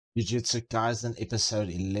Jujutsu Kaisen episode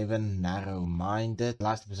 11, Narrow-Minded.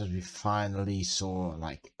 Last episode we finally saw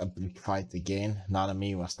like a big fight again.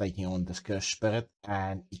 Nanami was taking on the cursed spirit,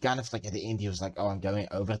 and he kind of like at the end he was like, oh, I'm going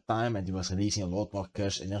overtime, and he was releasing a lot more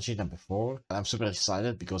cursed energy than before. And I'm super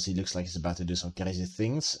excited because he looks like he's about to do some crazy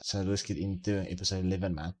things. So let's get into episode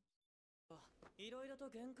 11, man.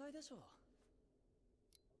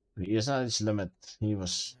 He is not his limit. He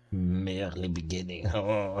was merely beginning.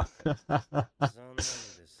 Oh.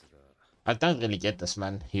 I don't really get this,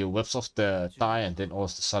 man. He whips off the tie and then all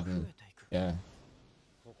of a sudden, yeah.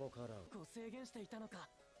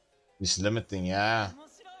 He's limiting, yeah.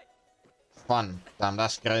 Fun. Damn,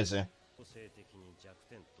 that's crazy.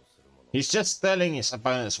 He's just telling his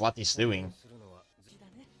opponents what he's doing.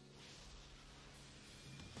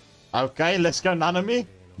 Okay, let's go, Nanami.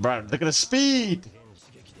 Bro, look at the speed.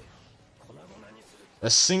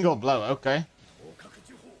 A single blow, okay.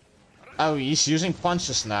 Oh, he's using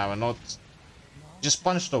punches now and not just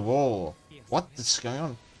punch the wall. What is going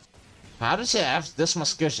on? How does he have this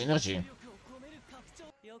much cursed energy?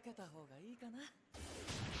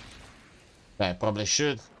 Yeah, probably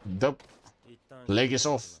should. Dope. Leg is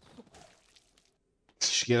off.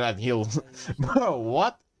 Get that heal. Bro,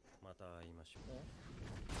 what?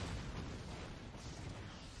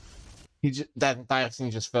 That entire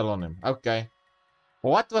thing just fell on him. Okay.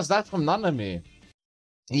 What was that from Nanami?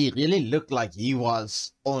 He really looked like he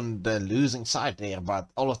was on the losing side there, but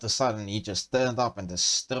all of a sudden he just turned up and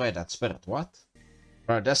destroyed that spirit. What?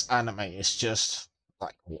 Bro, this anime is just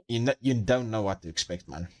like, you don't know what to expect,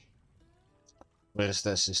 man. Where is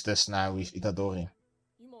this? Is this now with Itadori?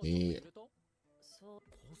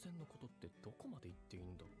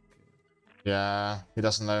 Yeah, he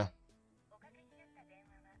doesn't know.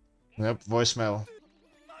 Yep, voicemail.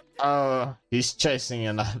 Oh, he's chasing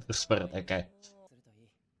another spirit, okay.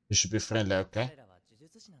 You should be friendly, okay?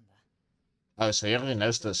 Oh, so he already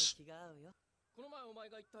knows this.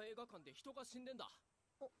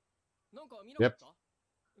 Yep.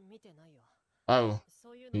 Oh,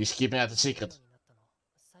 he's keeping out the secret.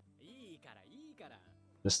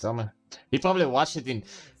 Just tell me. He probably watched it in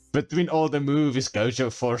between all the movies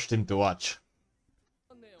Gojo forced him to watch.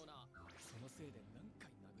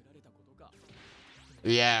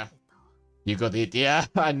 Yeah. You got it. Yeah,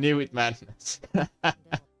 I knew it, man.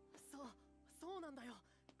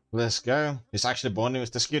 Let's go. He's actually bonding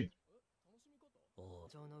with this kid.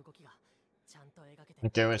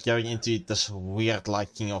 Okay, we're going into this weird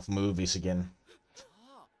liking of movies again.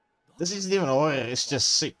 This isn't even horror, it's just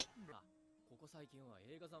sick.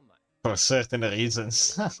 For certain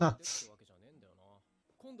reasons.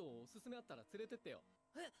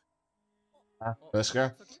 Let's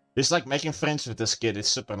go. He's like making friends with this kid, it's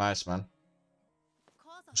super nice, man.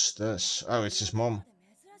 What's this? Oh, it's his mom.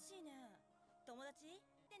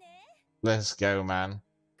 Let's go, man.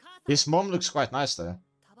 His mom looks quite nice, though.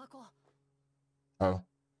 Oh.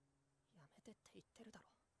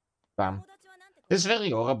 Damn. It's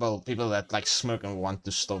very horrible, people that like smoke and want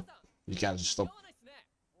to stop. You can't just stop.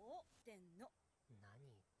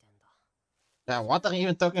 Yeah, what are you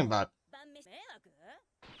even talking about?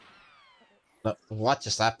 What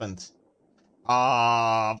just happened?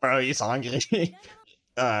 Ah, bro, he's hungry.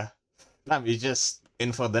 Damn, he's just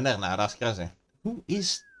in for dinner now, that's crazy. Who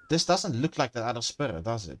is... This doesn't look like the other spirit,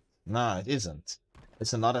 does it? No, it isn't.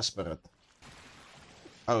 It's another spirit.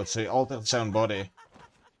 Oh, so he altered his own body.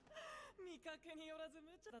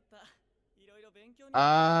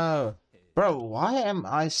 Oh. Bro, why am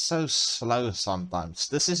I so slow sometimes?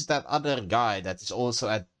 This is that other guy that is also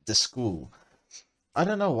at the school. I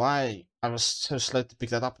don't know why I was so slow to pick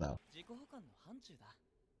that up now.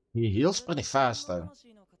 He heals pretty fast though.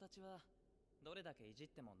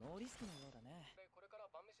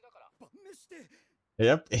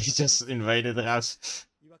 Yep, he just invaded the house.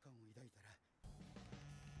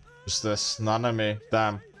 Who's this? Nanami,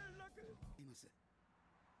 damn.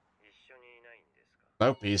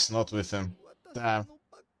 Nope, he's not with him. Damn.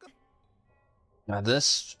 Now this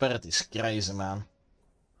spirit is crazy, man.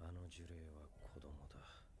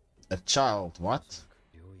 A child, what?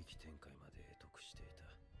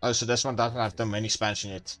 Oh, so this one doesn't have the main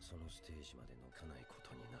expansion yet.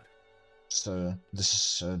 So this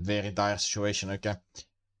is a very dire situation, okay.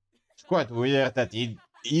 It's quite weird that he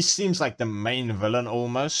seems like the main villain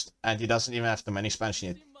almost, and he doesn't even have the main expansion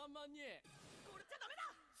yet.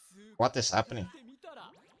 What is happening?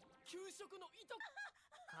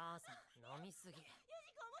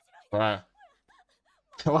 Bro.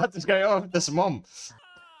 What is going on with this mom?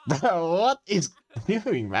 Bro, what is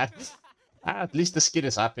doing, man? At least this kid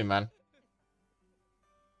is happy, man.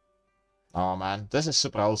 Oh, man. This is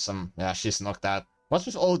super wholesome. Yeah, she's knocked out. What's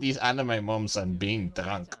with all these anime moms and being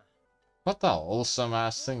drunk? What the awesome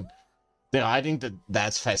ass thing? They're hiding the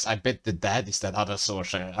dad's face. I bet the dad is that other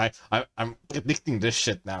sorcerer. I'm predicting this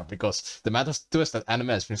shit now because the amount of twist that anime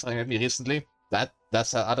has been throwing at me recently.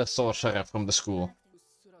 That's that other sorcerer from the school.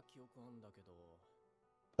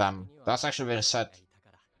 Damn, that's actually very sad.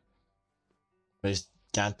 But his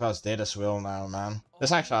grandpa's dead as well now, man.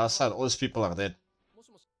 That's actually how sad. All these people are dead.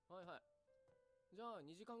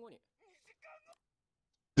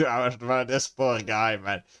 2 hours, man. This poor guy,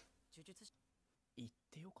 man.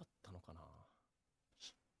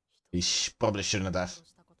 He probably shouldn't have.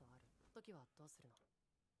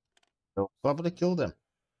 They'll probably kill them.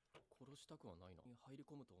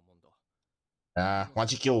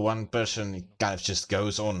 Once you kill one person, it kind of just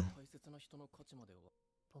goes on.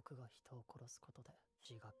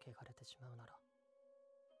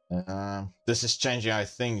 This is changing how I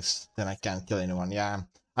think, then I can't kill anyone. Yeah,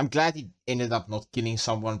 I'm glad he ended up not killing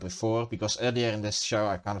someone before, because earlier in this show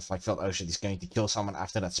I kind of like felt, oh shit, he's going to kill someone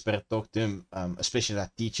after that spirit talked to him, especially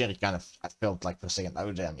that teacher. I felt like for a second,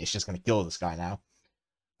 oh damn, he's just gonna kill this guy now.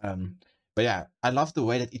 But yeah, I love the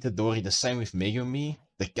way that Itadori, the same with Megumi,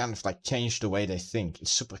 they kind of like change the way they think.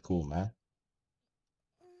 It's super cool, man.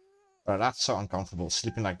 Bro, that's so uncomfortable,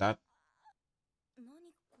 sleeping like that.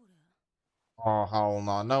 Oh, hell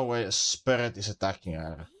no. No way a spirit is attacking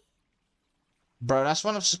her. Bro, that's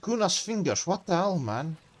one of Sukuna's fingers. What the hell,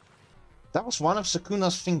 man? That was one of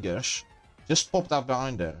Sukuna's fingers. Just popped out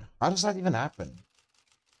behind her. How does that even happen?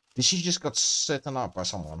 Did she just got set up by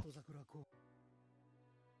someone?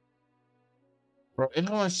 Bro,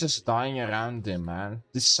 everyone's just dying around him, man.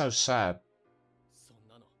 This is so sad.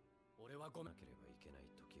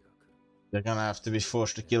 They're gonna have to be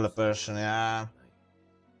forced to kill a person, yeah.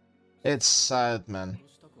 It's sad, man.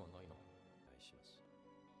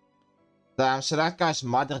 Damn, so that guy's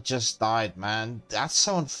mother just died, man. That's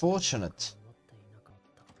so unfortunate.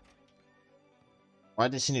 Why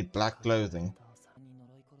does he need black clothing?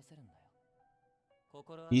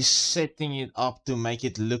 He's setting it up to make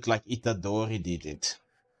it look like Itadori did it.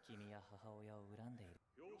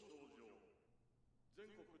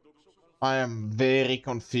 I am very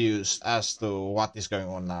confused as to what is going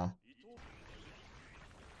on now.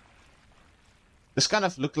 This kind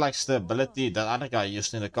of looked like the ability that other guy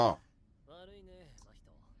used in the car.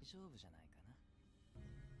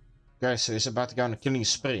 Okay, so he's about to go on a killing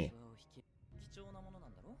spree.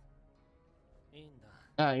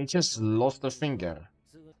 Yeah, he just lost a finger.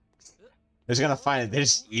 He's gonna find it, they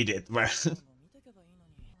just eat it, bro.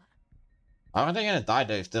 How are they gonna die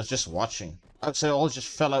though if they're just watching? Oh, so they all just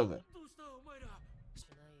fell over.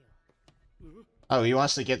 Oh, he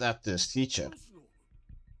wants to get at this teacher.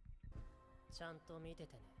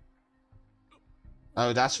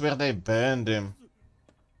 Oh, that's where they burned him.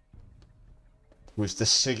 With the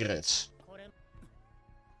cigarettes. What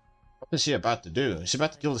is he about to do? He's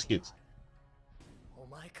about to kill this kid.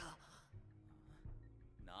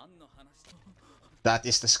 That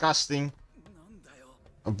is disgusting.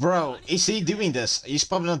 Bro, is he doing this? He's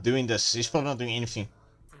probably not doing this. He's probably not doing anything.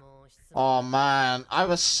 Oh man, I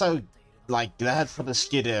was so like glad for this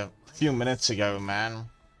kid a few minutes ago, man.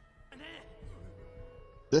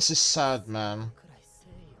 This is sad, man.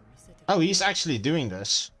 Oh, he's actually doing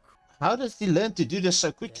this. How did he learn to do this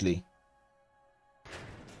so quickly?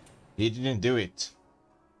 He didn't do it.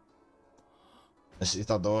 It's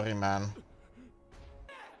Itadori, man.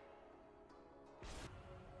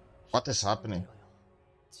 What is happening?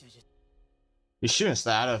 You shouldn't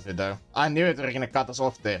stay out of it though. I knew it, they were gonna cut us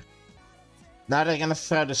off there. Now they're gonna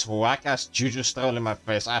throw this whack-ass Jujutsu stroll in my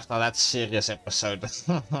face after that serious episode.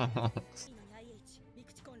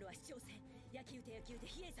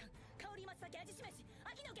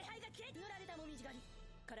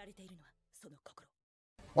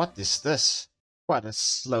 What is this? Quite a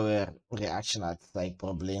slower reaction, I'd say,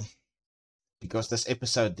 probably. Because this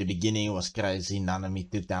episode, the beginning was crazy. Nanami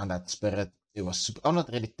took down that spirit. It was super, oh, not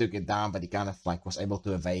really took it down, but he kind of like was able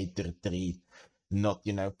to evade the retreat. Not,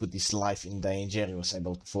 you know, put his life in danger. He was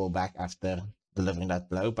able to fall back after delivering that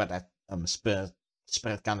blow. But that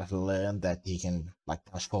spirit kind of learned that he can like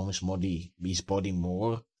transform his body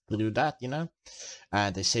more through that, you know.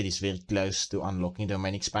 And they said he's very close to unlocking the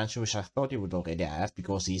main expansion, which I thought he would already have,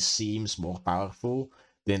 because he seems more powerful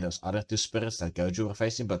than those other two spirits that Gojo were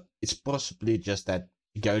facing. But it's possibly just that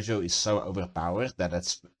Gojo is so overpowered that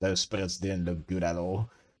those spirits didn't look good at all.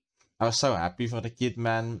 I was so happy for the kid,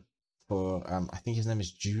 man. For I think his name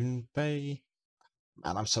is Junpei.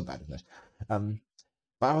 Man, I'm so bad at this.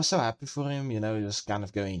 But I was so happy for him, you know. He was kind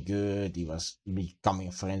of going good. He was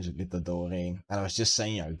becoming friends with Itadori, and I was just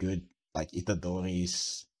saying how good like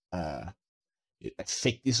Itadori's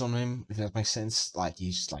effect is on him, if that makes sense. Like,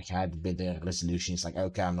 he's just like had better resolution. He's like,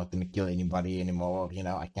 okay, I'm not gonna kill anybody anymore, you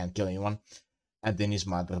know, I can't kill anyone. And then his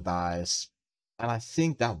mother dies. And I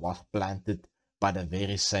think that was planted by the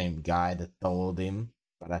very same guy that told him,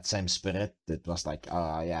 by that same spirit that was like,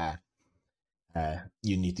 oh yeah,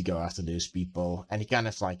 you need to go after those people. And he kind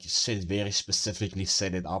of like said, very specifically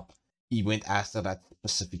set it up. He went after that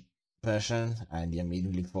specific person, and he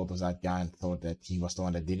immediately thought of that guy and thought that he was the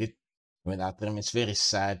one that did it. Went after him. It's very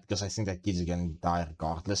sad because I think that kid's gonna die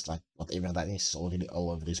regardless. Like, whatever that is already all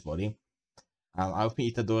over his body. I hope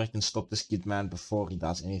Itadori can stop this kid, man, before he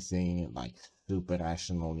does anything like super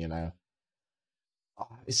rational, you know.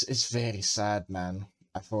 It's very sad, man.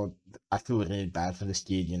 I feel really bad for this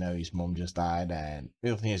kid, you know. His mom just died and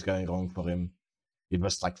everything is going wrong for him. It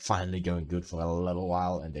was like finally going good for a little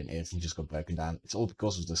while, and then everything just got broken down. It's all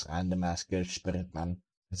because of this random ass curse spirit, man.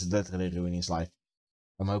 It's literally ruining his life.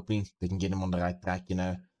 I'm hoping they can get him on the right track, you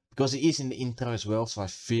know. Because he is in the intro as well, so I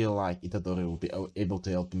feel like Itadori will be able to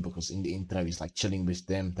help him, because in the intro he's like chilling with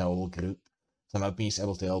them, the whole group. So I'm hoping he's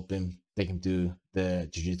able to help him, take him to the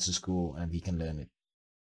Jujutsu school, and he can learn it.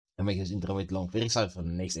 And make his intro wait long. Very excited for the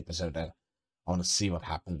next episode though. I want to see what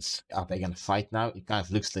happens. Are they gonna fight now? It kind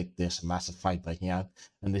of looks like there's a massive fight breaking out,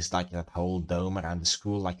 and there's like that whole dome around the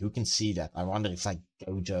school. Like, who can see that? I wonder if like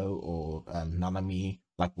Gojo or Nanami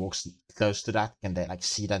like walks close to that. Can they like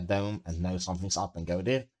see that dome and know something's up and go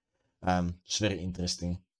there? It's very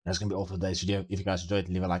interesting. That's gonna be all for today's video. If you guys enjoyed,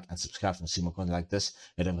 leave a like and subscribe to see more content like this.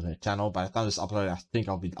 Head over to the channel. By the time this is uploaded, I think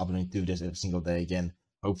I'll be uploading 2 videos every single day again,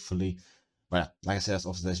 hopefully. But yeah, like I said, that's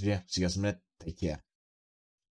all for today's video. See you guys in a minute. Take care.